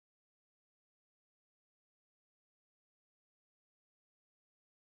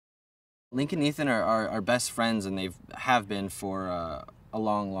Lincoln and Ethan are best friends, and have been for a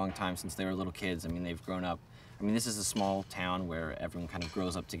long, long time, since they were little kids. I mean, they've grown up. I mean, this is a small town where everyone kind of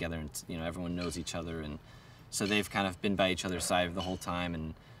grows up together, and everyone knows each other, and so they've kind of been by each other's side the whole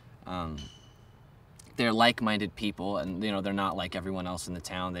time, and they're like-minded people, and they're not like everyone else in the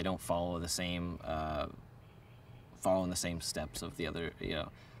town. They don't follow the same follow in the same steps of the other,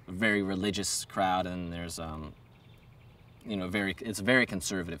 very religious crowd, and there's it's a very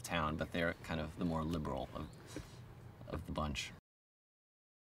conservative town, but they're kind of the more liberal of the bunch.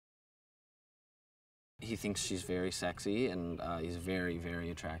 He thinks she's very sexy, and he's very, very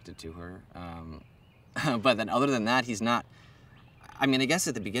attracted to her. But then other than that, he's not, I mean, I guess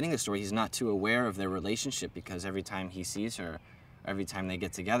at the beginning of the story, he's not too aware of their relationship, because every time he sees her, every time they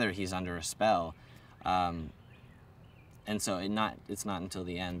get together, he's under a spell. And so it's not until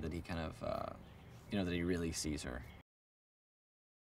the end that he kind of, that he really sees her.